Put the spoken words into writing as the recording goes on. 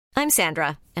I'm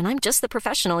Sandra, and I'm just the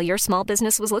professional your small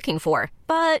business was looking for.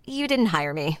 But you didn't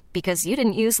hire me because you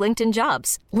didn't use LinkedIn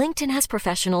Jobs. LinkedIn has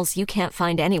professionals you can't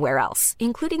find anywhere else,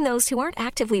 including those who aren't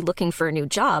actively looking for a new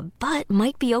job, but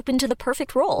might be open to the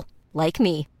perfect role, like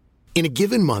me. In a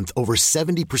given month, over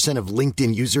 70% of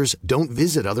LinkedIn users don't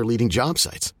visit other leading job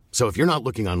sites. So if you're not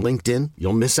looking on LinkedIn,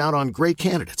 you'll miss out on great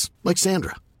candidates like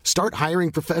Sandra. Start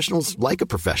hiring professionals like a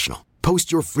professional.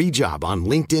 Post your free job on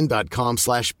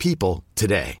linkedin.com/people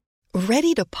today.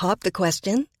 Ready to pop the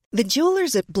question? The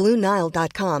jewelers at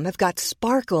BlueNile.com have got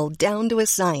sparkle down to a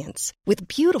science with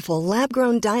beautiful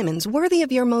lab-grown diamonds worthy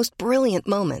of your most brilliant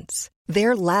moments.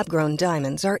 Their lab-grown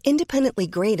diamonds are independently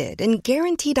graded and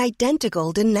guaranteed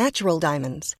identical to natural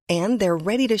diamonds, and they're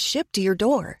ready to ship to your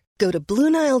door. Go to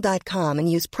BlueNile.com and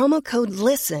use promo code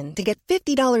LISTEN to get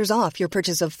 $50 off your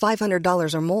purchase of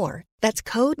 $500 or more. That's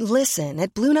code LISTEN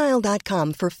at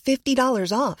BlueNile.com for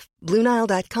 $50 off.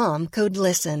 BlueNile.com, code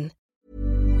LISTEN.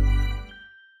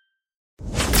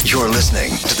 You're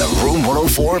listening to the Room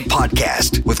 104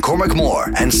 podcast with Cormac Moore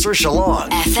and Saoirse Long.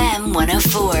 FM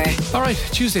 104. All right,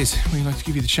 Tuesdays, we like to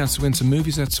give you the chance to win some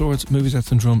Movies at Swords, Movies at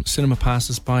Dundrum cinema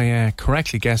passes by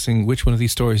correctly guessing which one of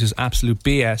these stories is absolute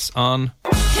BS on...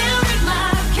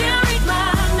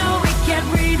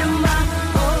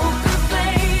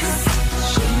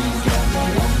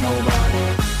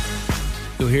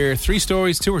 You'll hear 3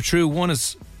 stories, 2 are true, 1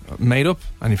 is made up,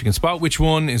 and if you can spot which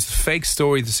one is the fake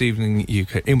story this evening, you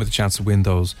get in with a chance to win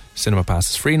those cinema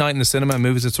passes. Free night in the cinema,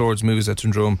 Movies at Swords, Movies at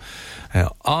Dundrum.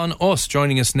 On us,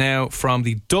 joining us now from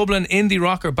the Dublin indie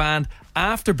rocker band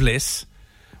After Bliss,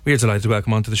 we are delighted to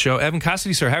welcome onto the show Evan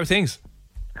Cassidy. Sir, how are things?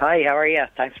 Hi, how are you?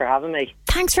 Thanks for having me.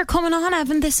 Thanks for coming on,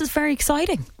 Evan. This is very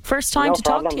exciting. First time to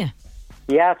talk to you.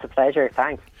 Yeah, it's a pleasure.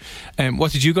 Thanks.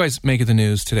 What did you guys make of the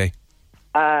news today?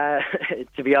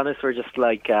 To be honest, we're just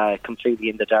completely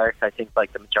in the dark. I think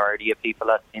the majority of people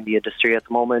in the industry at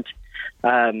the moment.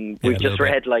 We've just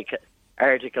read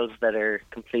articles that are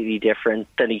completely different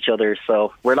than each other,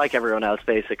 so we're like everyone else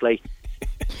basically.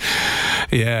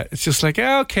 Yeah, it's just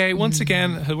okay, once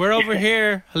again, we're over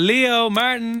here. Leo,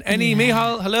 Martin, Annie,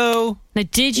 Mihal, hello. Now,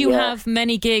 did you have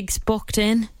many gigs booked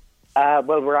in?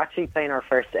 Well, we're actually playing our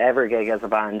first ever gig as a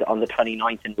band on the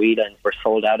 29th in Whelan. We're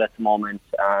sold out at the moment,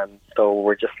 so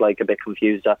we're just a bit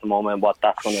confused at the moment what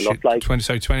that's going to look like.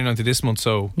 29th of this month,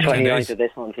 so 29th of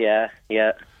this month, yeah.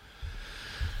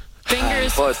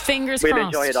 Fingers crossed. We'd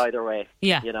enjoy it either way.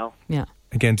 Yeah, you know. Yeah.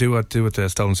 Again, do what the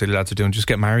Stolen City lads are doing. Just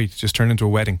get married. Just turn into a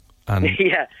wedding. And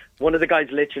yeah, one of the guys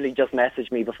literally just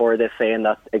messaged me before this saying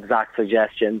that exact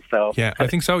suggestion. So yeah, I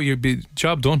think so. You'd be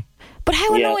job done. But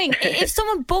how annoying! If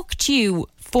someone booked you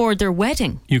for their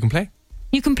wedding, you can play.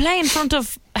 You can play in front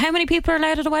of how many people are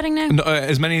allowed at a wedding now? No,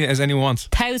 as many as anyone wants.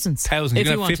 Thousands. You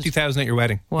can have 50,000 at your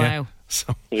wedding. Wow. Yeah.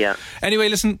 So yeah. Anyway,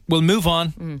 listen, we'll move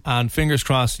on, and fingers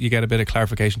crossed you get a bit of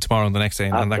clarification tomorrow and the next day,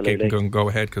 and that gig can go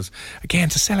ahead. Because again,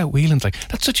 to sell out Whelan's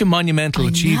that's such a monumental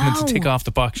achievement to tick off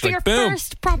the box. For your boom,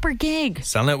 first proper gig,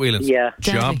 selling out Whelan's. Yeah,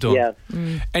 job done. Yeah.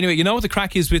 Anyway, you know what the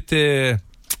crack is with the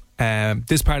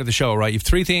this part of the show, right? You've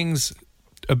 3 things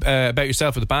about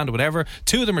yourself or the band or whatever.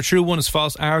 2 of them are true, 1 is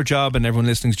false. Our job and everyone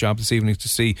listening's job this evening is to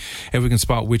see if we can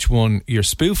spot which one you're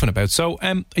spoofing about. So,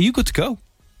 are you good to go?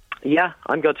 Yeah,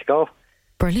 I'm good to go.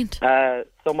 Brilliant.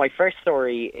 So my first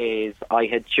story is I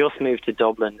had just moved to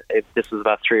Dublin. This was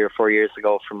about 3 or 4 years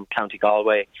ago from County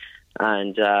Galway,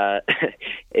 and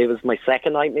it was my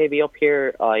second night maybe up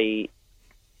here. I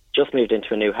just moved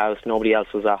into a new house. Nobody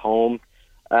else was at home.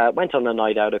 Went on a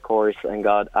night out, of course, and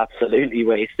got absolutely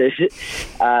wasted.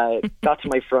 Got to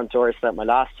my front door, set my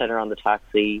last tenner on the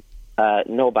taxi.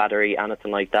 No battery,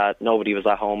 anything like that. Nobody was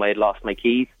at home. I had lost my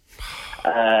keys.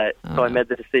 So I made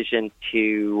the decision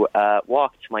to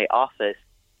walk to my office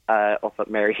up at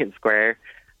Marion Square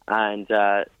and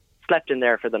slept in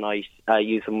there for the night,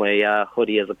 using my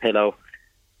hoodie as a pillow.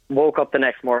 Woke up the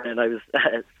next morning. I was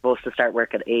supposed to start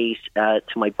work at 8 to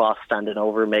my boss standing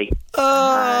over me.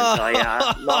 And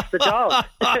I lost the job.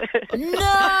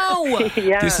 No!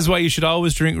 Yeah. This is why you should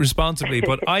always drink responsibly,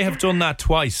 but I have done that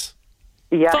twice.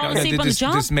 Yeah. Fall asleep on the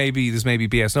job? This may be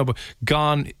BS. No, but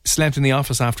slept in the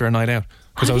office after a night out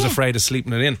because I was afraid of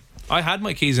sleeping it in. I had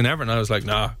my keys in Everton. I was like,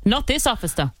 nah. Not this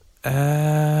office, though.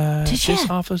 This you?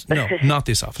 office? No, not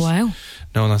this office. Wow.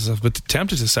 No, not this office. But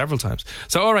tempted to several times.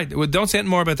 So, all right. Well, don't say anything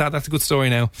more about that. That's a good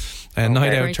story now.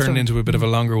 Night out turned into a bit of a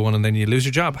longer one, and then you lose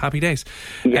your job. Happy days.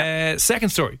 Yeah. Second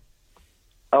story.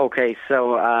 Okay,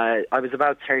 so I was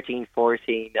about 13,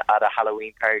 14 at a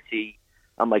Halloween party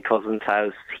at my cousin's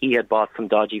house. He had bought some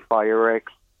dodgy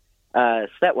fireworks,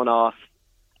 set one off,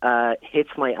 hits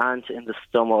my aunt in the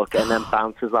stomach, and then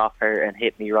bounces off her and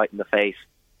hit me right in the face.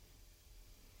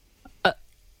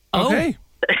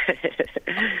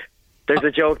 There's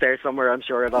a joke there somewhere, I'm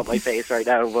sure, about my face right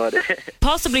now, but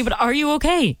Possibly, but are you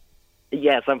okay?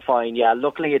 yes, I'm fine. Yeah,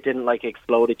 luckily it didn't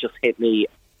explode. It just hit me,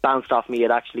 bounced off me.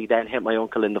 It actually then hit my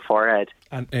uncle in the forehead.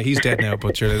 And he's dead now,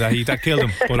 but surely that killed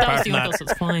him. But That was apart the from uncle, so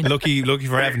it's that, fine. lucky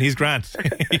for Evan, he's grand.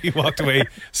 He walked away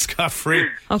scot-free.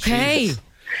 Okay.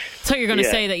 So you're going to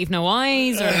Yeah. say that you've no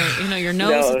eyes, or your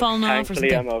nose is falling off, or thankfully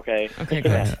something? I'm okay. Okay,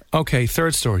 good. Okay,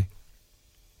 third story.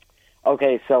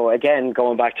 Okay, so again,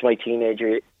 going back to my teenage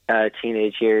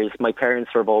years, my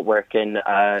parents were both working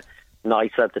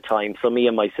nights at the time. So me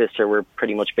and my sister were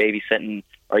pretty much babysitting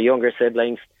our younger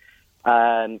siblings.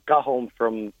 Got home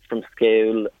from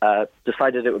school,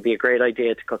 decided it would be a great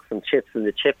idea to cook some chips in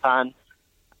the chip pan.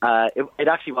 It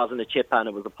actually wasn't a chip pan,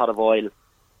 it was a pot of oil.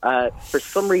 For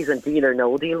some reason, Deal or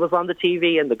No Deal was on the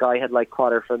TV, and the guy had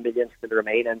 $250,000 still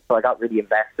remaining, so I got really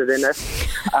invested in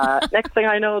it. Next thing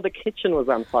I know, the kitchen was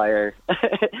on fire.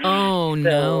 Oh,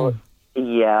 no.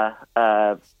 Yeah,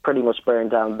 pretty much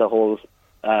burned down the whole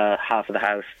half of the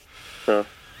house. So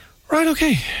Right,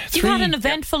 okay. You've had an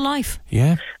eventful life.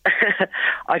 Yeah.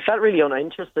 I felt really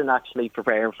uninterested in actually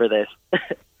preparing for this.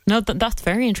 No, that's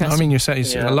very interesting. I mean, you're saying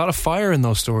a lot of fire in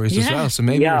those stories as Yeah. well, so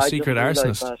maybe you're a I secret just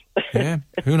realised arsonist. that. Yeah,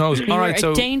 who knows? You're All right,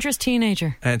 so a dangerous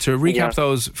teenager. to recap Yeah.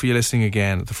 those for you listening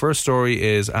again, the first story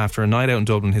is after a night out in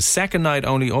Dublin, his second night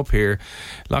only up here,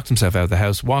 locked himself out of the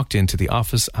house, walked into the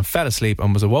office and fell asleep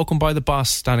and was awoken by the boss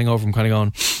standing over him kind of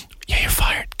going, yeah, you're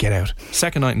fired, get out.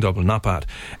 Second night in Dublin, not bad.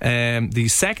 The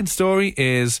second story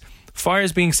is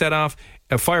firework being set off,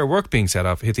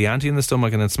 hit the auntie in the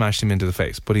stomach and then smashed him into the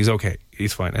face, but he's okay,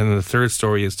 he's fine. And then the third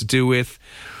story is to do with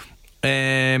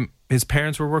his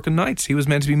parents were working nights. He was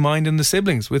meant to be minding the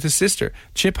siblings with his sister.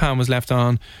 Chip ham was left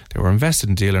on. They were invested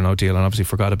in Deal or No Deal and obviously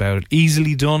forgot about it.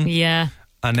 Easily done. Yeah.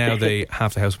 And now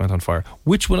half the house went on fire.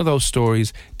 Which one of those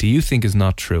stories do you think is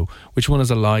not true? Which one is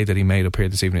a lie that he made up here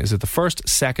this evening? Is it the first,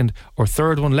 second or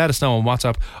third one? Let us know on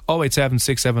WhatsApp 087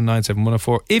 679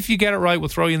 104. If you get it right, we'll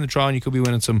throw you in the draw and you could be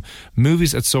winning some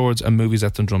Movies at Swords and Movies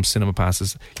at Dundrum cinema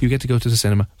passes. You get to go to the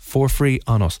cinema for free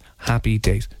on us. Happy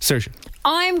days. Saoirse.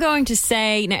 I'm going to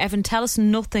say, now Evan, tell us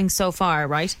nothing so far,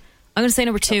 right? I'm going to say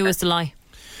number 2 is the lie.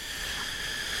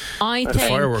 I think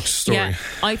fireworks story. Yeah,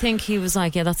 I think he was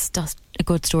like, yeah, that's a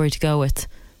good story to go with.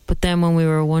 But then when we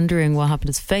were wondering what happened to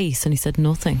his face, and he said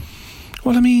nothing.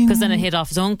 Well, I mean, because then it hit off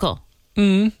his uncle.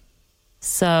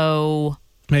 So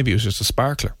maybe it was just a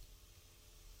sparkler.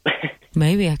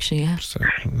 maybe actually, yeah. So,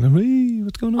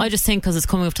 what's going on? I just think because it's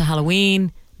coming up to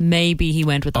Halloween, maybe he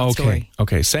went with that story.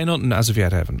 Okay, say nothing as of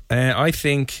yet, Evan. I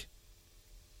think,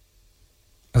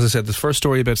 as I said, the first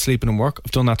story about sleeping and work,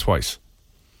 I've done that twice.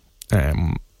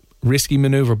 Risky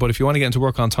manoeuvre, but if you want to get into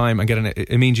work on time and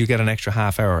it means you get an extra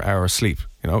hour of sleep.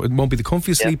 You know, it won't be the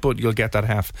comfiest sleep, but you'll get that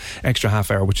extra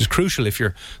half hour, which is crucial if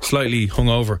you're slightly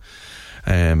hungover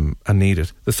and need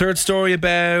it. The third story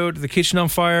about the kitchen on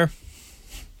fire.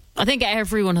 I think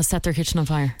everyone has set their kitchen on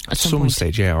fire at some point.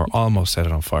 stage, yeah, or almost set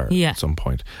it on fire at some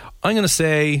point. I'm going to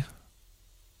say,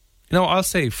 I'll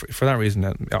say for that reason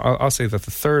that I'll say that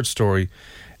the third story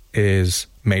is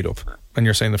made up. And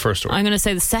you're saying the first story. I'm going to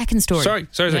say the second story. Sorry.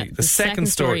 Yeah, the second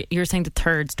story. You're saying the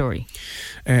third story.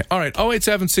 All right,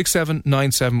 087 67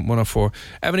 97 104.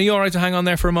 Evan, are you all right to hang on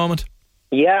there for a moment?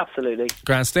 Yeah, absolutely.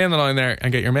 Grant, stay on the line there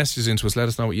and get your messages into us. Let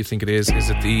us know what you think it is. Is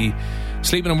it the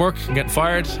sleeping and work and getting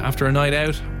fired after a night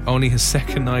out, only his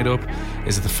second night up?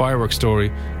 Is it the fireworks story?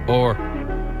 Or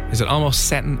is it almost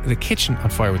setting the kitchen on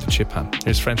fire with the chip pan?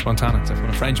 Here's French Montana. It's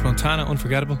everyone. French Montana,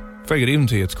 Unforgettable. Very good evening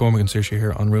to you. It's Cormac and Saoirse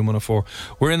here on Room 104.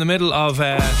 We're in the middle of...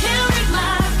 Okay,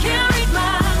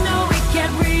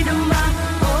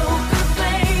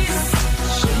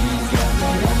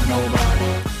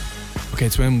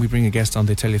 it's when we bring a guest on,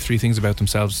 they tell you 3 things about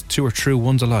themselves. 2 are true,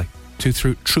 1's a lie.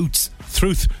 2 truths.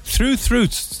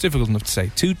 It's difficult enough to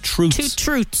say. 2 truths. 2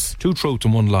 truths. 2 truths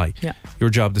and 1 lie. Yeah. Your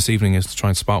job this evening is to try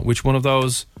and spot which one of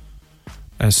those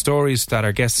stories that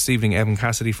our guest this evening, Evan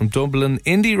Cassidy from Dublin,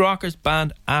 indie rockers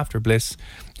band After Bliss.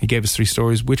 He gave us 3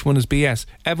 stories. Which one is BS?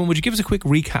 Evan, would you give us a quick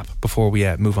recap before we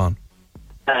move on?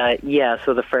 Yeah,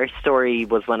 so the first story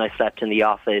was when I slept in the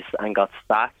office and got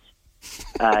sacked.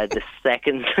 The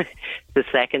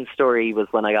second story was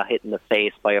when I got hit in the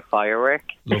face by a firework.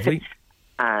 Lovely.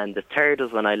 And the third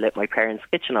was when I lit my parents'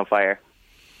 kitchen on fire.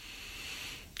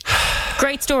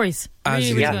 Great stories.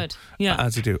 Really good. Yeah.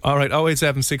 As you do. All right,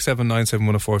 087 67 97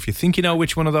 104. If you think you know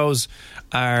which one of those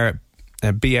are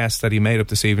BS that he made up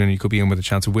this evening, you could be in with a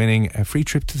chance of winning a free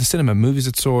trip to the cinema, Movies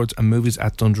at Swords and Movies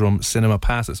at Dundrum cinema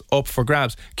passes up for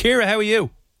grabs. Ciara, how are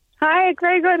you? Hi,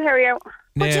 very good. How are you?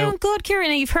 We're doing good, Ciara.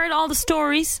 Now, you've heard all the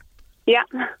stories. Yeah.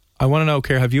 I want to know,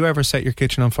 Ciara, have you ever set your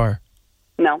kitchen on fire?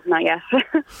 No, not yet.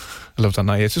 I love that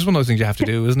night. It's just one of those things you have to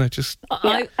do, isn't it? Just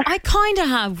I kind of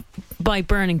have by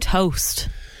burning toast.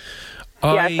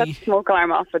 Yeah, I set the smoke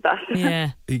alarm off with that.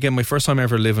 Yeah. Again, my first time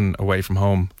ever living away from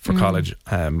home for college,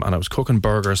 and I was cooking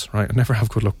burgers, right? I never have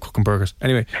good luck cooking burgers.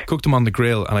 Anyway, cooked them on the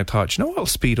grill, and I thought, you know what'll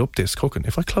speed up this cooking?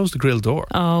 If I close the grill door.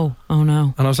 Oh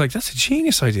no. And I was like, that's a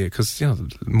genius idea, because, you know,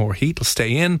 more heat will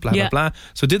stay in, blah, blah, blah.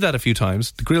 So I did that a few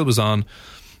times. The grill was on,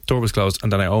 door was closed,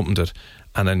 and then I opened it,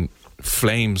 and then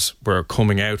flames were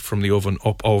coming out from the oven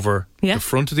up over the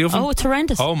front of the oven. Oh, it's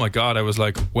horrendous. Oh my God, I was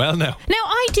like, well now. Now,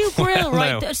 I do grill,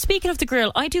 right? now. Speaking of the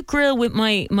grill, I do grill with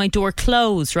my door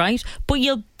closed, right? But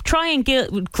you'll try and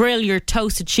grill your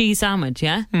toasted cheese sandwich,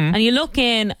 yeah? And you look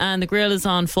in and the grill is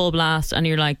on full blast and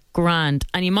you're like, grand.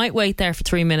 And you might wait there for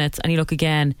 3 minutes and you look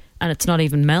again and it's not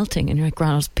even melting and you're like,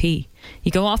 grand, I'll just pee. You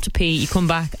go off to pee, you come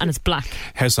back and it's black.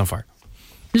 House on fire.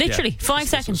 Literally, 5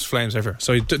 seconds. There's flames everywhere.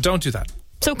 So don't do that.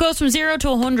 So it goes from 0 to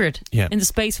 100 in the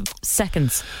space of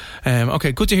seconds.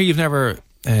 Okay, good to hear you've never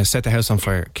set the house on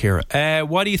fire, Ciara.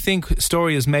 What do you think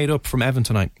story is made up from Evan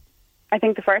tonight? I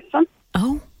think the first one.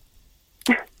 Oh.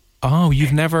 Oh,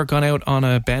 you've never gone out on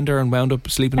a bender and wound up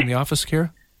sleeping in the office,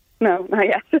 Ciara? No, not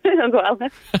yet. Well.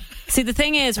 See, the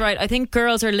thing is, right, I think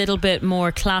girls are a little bit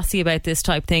more classy about this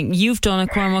type thing. You've done it,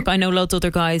 Cormac. I know loads of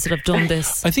other guys that have done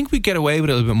this. I think we get away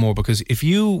with it a little bit more because if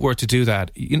you were to do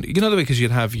that, you know the way, because you'd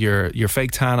have your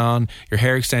fake tan on, your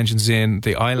hair extensions in,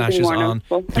 the eyelashes on,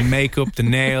 the makeup, the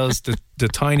nails, the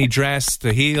tiny dress,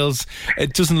 the heels.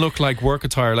 It doesn't look like work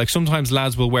attire. Like sometimes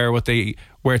lads will wear what they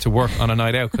wear to work on a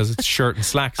night out because it's shirt and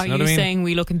slacks. Are you know what I mean? Saying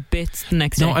we look in bits the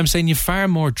next day? No, I'm saying you've far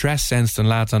more dress sense than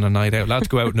lads on a night out. Lads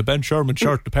go out in a Ben Sherman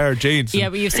shirt and a pair of jeans. Yeah,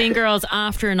 but you've seen girls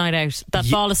after a night out that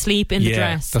fall asleep in the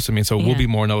dress. That's what I mean. So it would be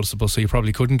more noticeable. So you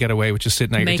probably couldn't get away with just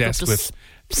sitting at your desk with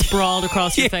sprawled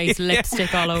across your face,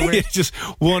 lipstick all over it. Just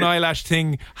one eyelash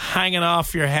thing hanging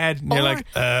off your head, and you're like,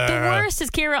 The worst is,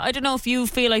 Ciara, I don't know if you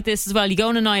feel like this as well. You go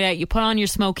on a night out, you put on your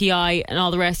smoky eye and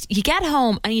all the rest. You get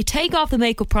home and you take off the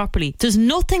makeup properly. There's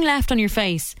nothing left on your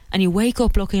face, and you wake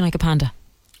up looking like a panda.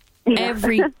 Yeah.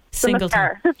 Every single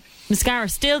time. Mascara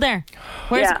still there.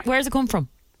 Where's it come from?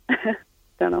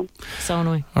 Don't know. So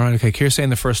annoying. All right, okay. Kira's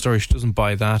saying the first story, she doesn't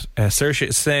buy that. Saoirse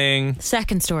is saying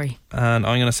second story, and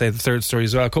I'm going to say the third story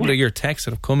as well. A couple of your texts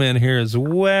that have come in here as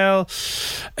well.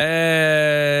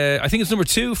 I think it's number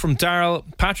 2 from Daryl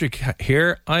Patrick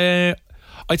here. I'd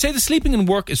say the sleeping in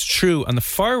work is true and the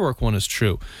firework one is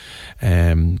true,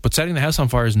 but setting the house on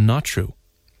fire is not true.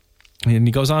 And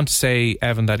he goes on to say,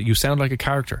 Evan, that you sound like a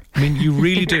character. I mean, you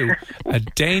really do. A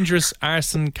dangerous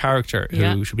arson character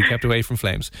who should be kept away from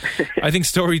flames. I think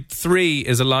story 3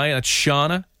 is a lie. That's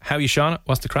Shauna. How are you, Shauna?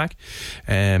 What's the crack?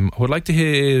 Would love to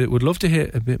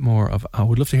hear a bit more of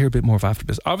after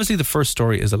this. Obviously, the first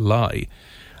story is a lie,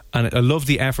 and I love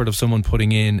the effort of someone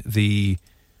putting in the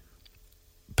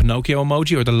Pinocchio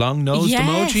emoji or the long-nosed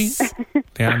emoji.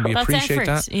 Yeah, we appreciate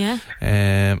that. Yeah.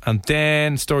 And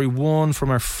then story 1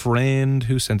 from our friend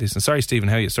who sent this. And sorry, Stephen,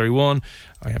 how are you? Story 1,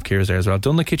 I have Ciara's there as well. I've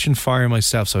done the kitchen fire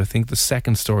myself, so I think the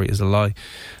second story is a lie.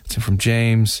 It's from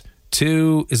James.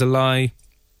 2 is a lie.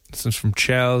 This is from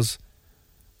Chels.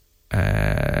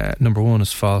 Number 1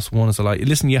 is false. 1 is a lie.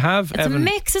 Listen, you have it's a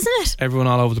mix, isn't it? Everyone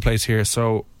all over the place here.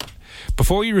 So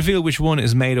before you reveal which one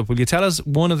is made up, will you tell us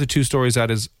one of the 2 stories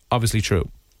that is obviously true?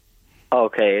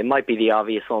 Okay, it might be the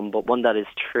obvious one, but one that is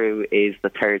true is the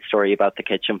third story about the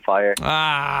kitchen fire.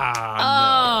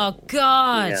 Oh,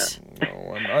 God. Yeah.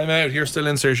 No, I'm out. You're still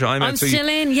in, Saoirse. I'm still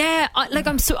in, yeah.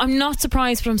 I'm not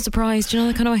surprised, but I'm surprised. Do you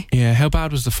know that kind of way? Yeah, how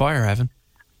bad was the fire, Evan?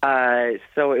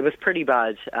 So it was pretty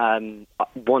bad.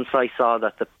 Once I saw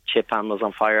that the chip pan was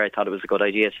on fire, I thought it was a good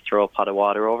idea to throw a pot of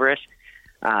water over it.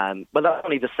 But that's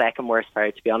only the second worst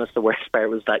part, to be honest. The worst part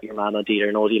was that your man on Dealer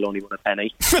and Odile only won a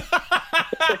penny.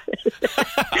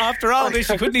 After all this,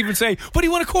 you couldn't even say, but he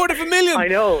won $250,000. I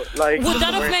know. Would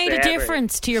that have made a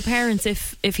difference to your parents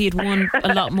if he had won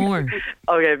a lot more?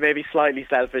 Okay, maybe slightly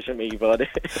selfish of me, but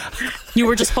you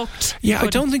were just hooked. Yeah, I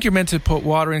don't think you're meant to put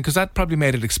water in, because that probably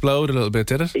made it explode a little bit,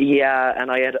 did it? Yeah, and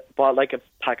I had bought a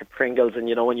pack of Pringles, and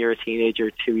you know when you're a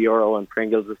teenager, €2 and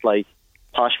Pringles is like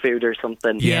posh food or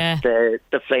something. Yeah.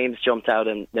 The flames jumped out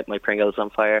and lit my Pringles on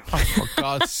fire. Oh, for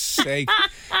God's sake.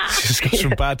 It just goes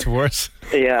from bad to worse.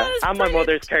 Yeah, and my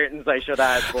mother's curtains, I should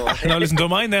add. But no, listen,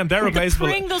 don't mind them. They're replaceable.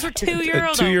 Pringles were €2.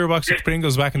 A €2 box of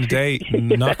Pringles back in the day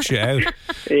knocks you out.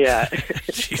 Yeah.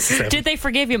 Jesus. Did they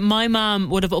forgive you? My mum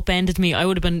would have upended me. I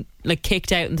would have been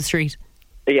kicked out in the street.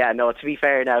 Yeah, no, to be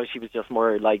fair now, she was just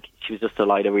more she was just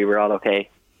delighted we were all okay.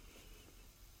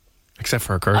 Except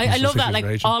for her curtains. I love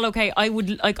that, all okay. I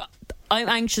would I'm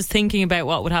anxious thinking about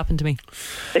what would happen to me.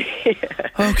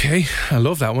 Okay, I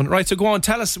love that one. Right, so go on,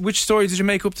 tell us, which story did you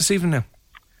make up this evening now?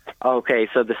 Okay,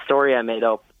 so the story I made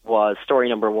up was story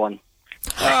number 1.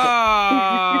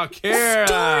 Ah, Ciara.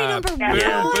 Story number 1.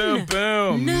 Boom, boom,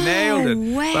 boom. No Nailed it.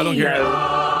 way. Well done,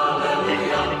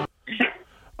 Ciara.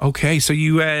 Okay, so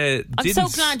you I'm didn't... so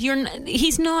glad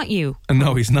he's not you.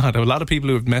 No, he's not. A lot of people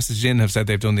who have messaged in have said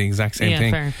they've done the exact same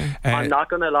thing. Fair. I'm not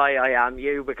going to lie, I am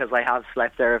you, because I have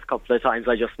slept there a couple of times.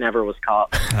 I just never was caught.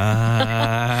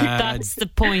 That's the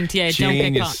point, yeah. Genius.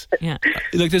 Don't get caught. Yeah.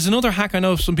 Like, there's another hack I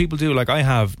know some people do. Like, I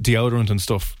have deodorant and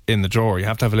stuff in the drawer. You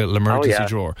have to have a little emergency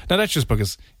drawer. Now, that's just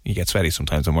because you get sweaty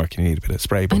sometimes in work. You need a bit of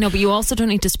spray. But I know, but you also don't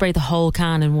need to spray the whole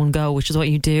can in one go, which is what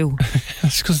you do.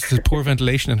 That's because there's poor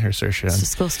ventilation in here, Saoirse. It's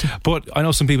disgusting. But I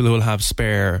know some people who will have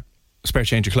spare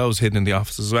change of clothes hidden in the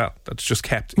office as well. That's just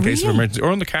kept in case of emergency. Or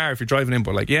in the car if you're driving in.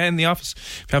 But like, in the office,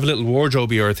 if you have a little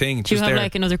wardrobe or a thing, it's do you just have there.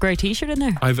 like another grey t-shirt in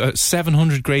there? I've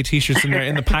 700 grey t-shirts in there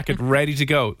in the packet, ready to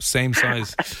go, same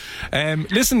size.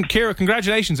 Listen, Ciara,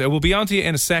 congratulations. We'll be on to you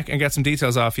in a sec and get some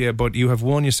details off you, but you have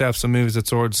won yourself some Movies at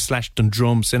Swords /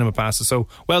 Dundrum cinema passes, so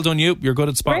well done you. You're good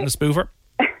at spotting the spoofer.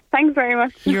 Thanks very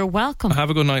much. You're welcome. Have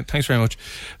a good night. Thanks very much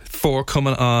for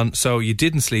coming on. So you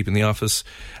didn't sleep in the office,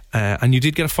 and you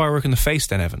did get a firework in the face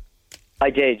then, Evan.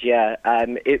 I did, yeah.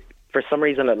 It for some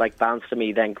reason it like bounced to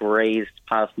me, then grazed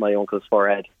past my uncle's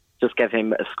forehead. Just gave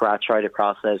him a scratch right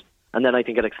across it, and then I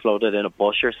think it exploded in a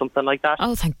bush or something like that.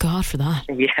 Oh, thank God for that.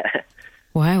 Yeah.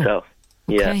 Wow. So,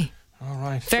 yeah. Okay. All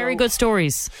right. Very good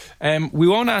stories. We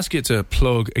won't ask you to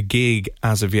plug a gig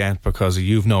as of yet because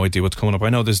you've no idea what's coming up.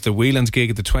 I know there's the Whelan's gig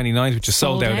at the 29th, which is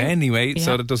sold out anyway,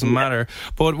 so that doesn't matter.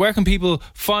 But where can people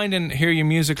find and hear your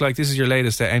music? Like, this is your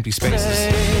latest Empty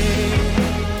Spaces.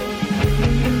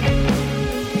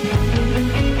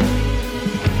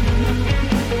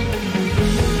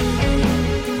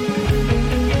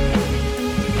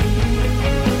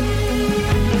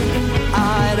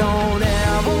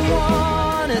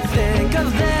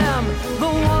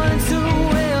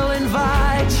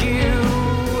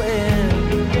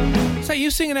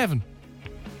 Singing, Evan?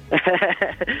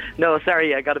 No,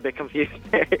 sorry, I got a bit confused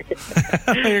there.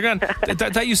 You're gone.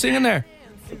 That you singing there?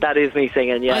 That is me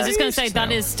singing, yeah. I was just going to say, that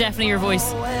is definitely your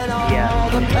voice. Yeah.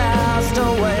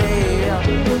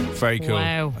 Very cool.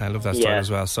 Wow. I love that style as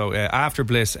well. So, After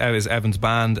Bliss is Evan's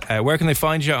band. Where can they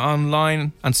find you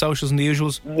online and socials and the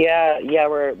usuals? Yeah,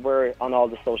 we're on all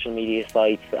the social media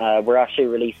sites. We're actually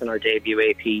releasing our debut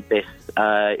AP is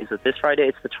it this Friday?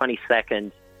 It's the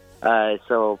 22nd.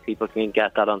 So people can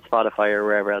get that on Spotify or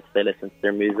wherever else they listen to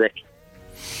their music.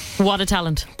 What a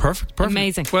talent. Perfect.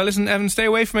 Amazing. Well, listen, Evan, stay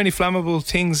away from any flammable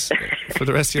things for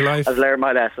the rest of your life. I've learned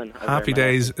my lesson. Happy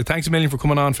days. Thanks a million for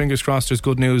coming on. Fingers crossed there's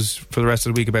good news for the rest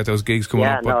of the week about those gigs coming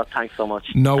up. Yeah, no, thanks so much.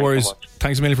 No worries.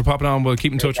 Thanks a million for popping on. We'll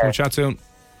keep in touch. We'll chat soon.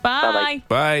 Bye.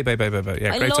 Bye. Yeah, great song.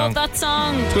 I love that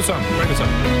song. It's a good song. Very good song.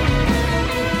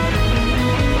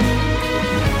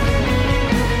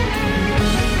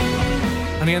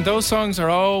 And again, those songs are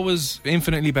always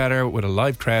infinitely better with a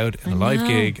live crowd and a live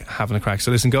gig having a crack. So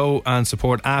listen, go and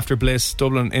support After Bliss,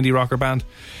 Dublin indie rocker band.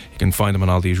 You can find them on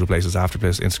all the usual places: After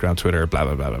Bliss, Instagram, Twitter, blah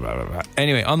blah blah blah blah blah.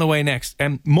 Anyway, on the way next,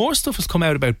 more stuff has come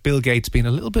out about Bill Gates being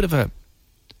a little bit of a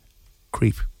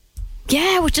creep.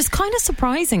 Yeah, which is kind of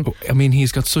surprising. I mean,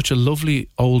 he's got such a lovely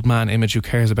old man image who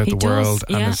cares about the world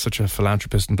and is such a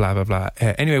philanthropist and blah, blah, blah.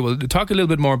 Anyway, we'll talk a little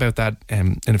bit more about that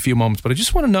in a few moments, but I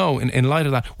just want to know, in light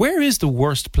of that, where is the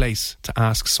worst place to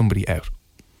ask somebody out?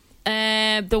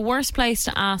 The worst place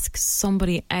to ask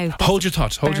somebody out. Hold your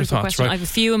thoughts, right? I have a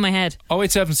few in my head.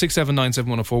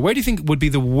 087-679-7104. Where do you think would be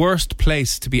the worst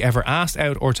place to be ever asked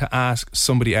out or to ask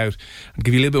somebody out? I'll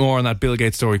give you a little bit more on that Bill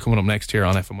Gates story coming up next here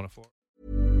on FM 104.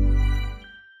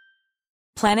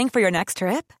 Planning for your next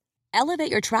trip?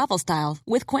 Elevate your travel style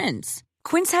with Quince.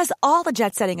 Quince has all the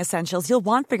jet-setting essentials you'll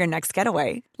want for your next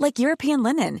getaway, like European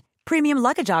linen, premium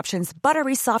luggage options,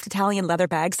 buttery soft Italian leather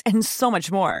bags, and so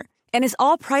much more. And is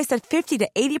all priced at 50 to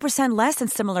 80% less than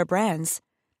similar brands.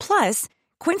 Plus,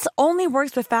 Quince only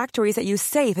works with factories that use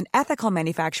safe and ethical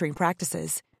manufacturing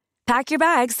practices. Pack your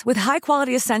bags with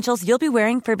high-quality essentials you'll be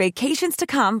wearing for vacations to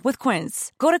come with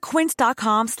Quince. Go to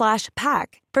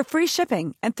quince.com/pack for free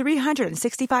shipping and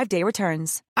 365-day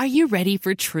returns. Are you ready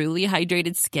for truly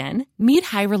hydrated skin? Meet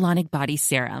Hyaluronic Body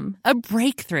Serum, a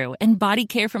breakthrough in body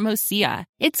care from Osea.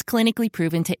 It's clinically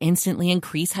proven to instantly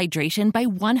increase hydration by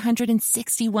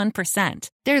 161%.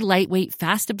 Their lightweight,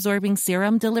 fast-absorbing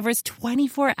serum delivers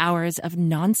 24 hours of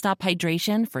nonstop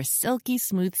hydration for silky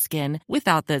smooth skin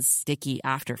without the sticky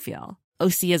afterfeel.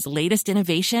 Osea's latest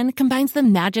innovation combines the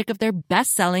magic of their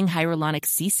best-selling hyaluronic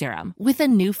sea serum with a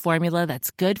new formula that's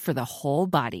good for the whole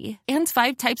body and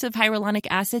 5 types of hyaluronic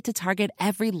acid to target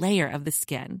every layer of the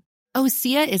skin.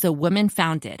 Osea is a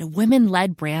women-founded,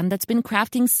 women-led brand that's been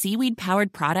crafting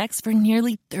seaweed-powered products for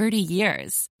nearly 30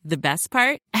 years. The best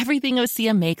part? Everything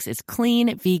Osea makes is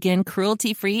clean, vegan,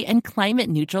 cruelty-free, and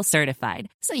climate-neutral certified,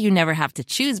 so you never have to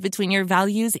choose between your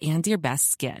values and your best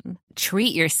skin.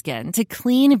 Treat your skin to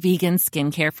clean, vegan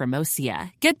skincare from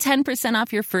Osea. Get 10%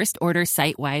 off your first order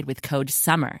site-wide with code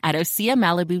SUMMER at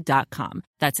OseaMalibu.com.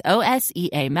 That's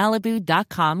OSEA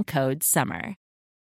Malibu.com, code SUMMER.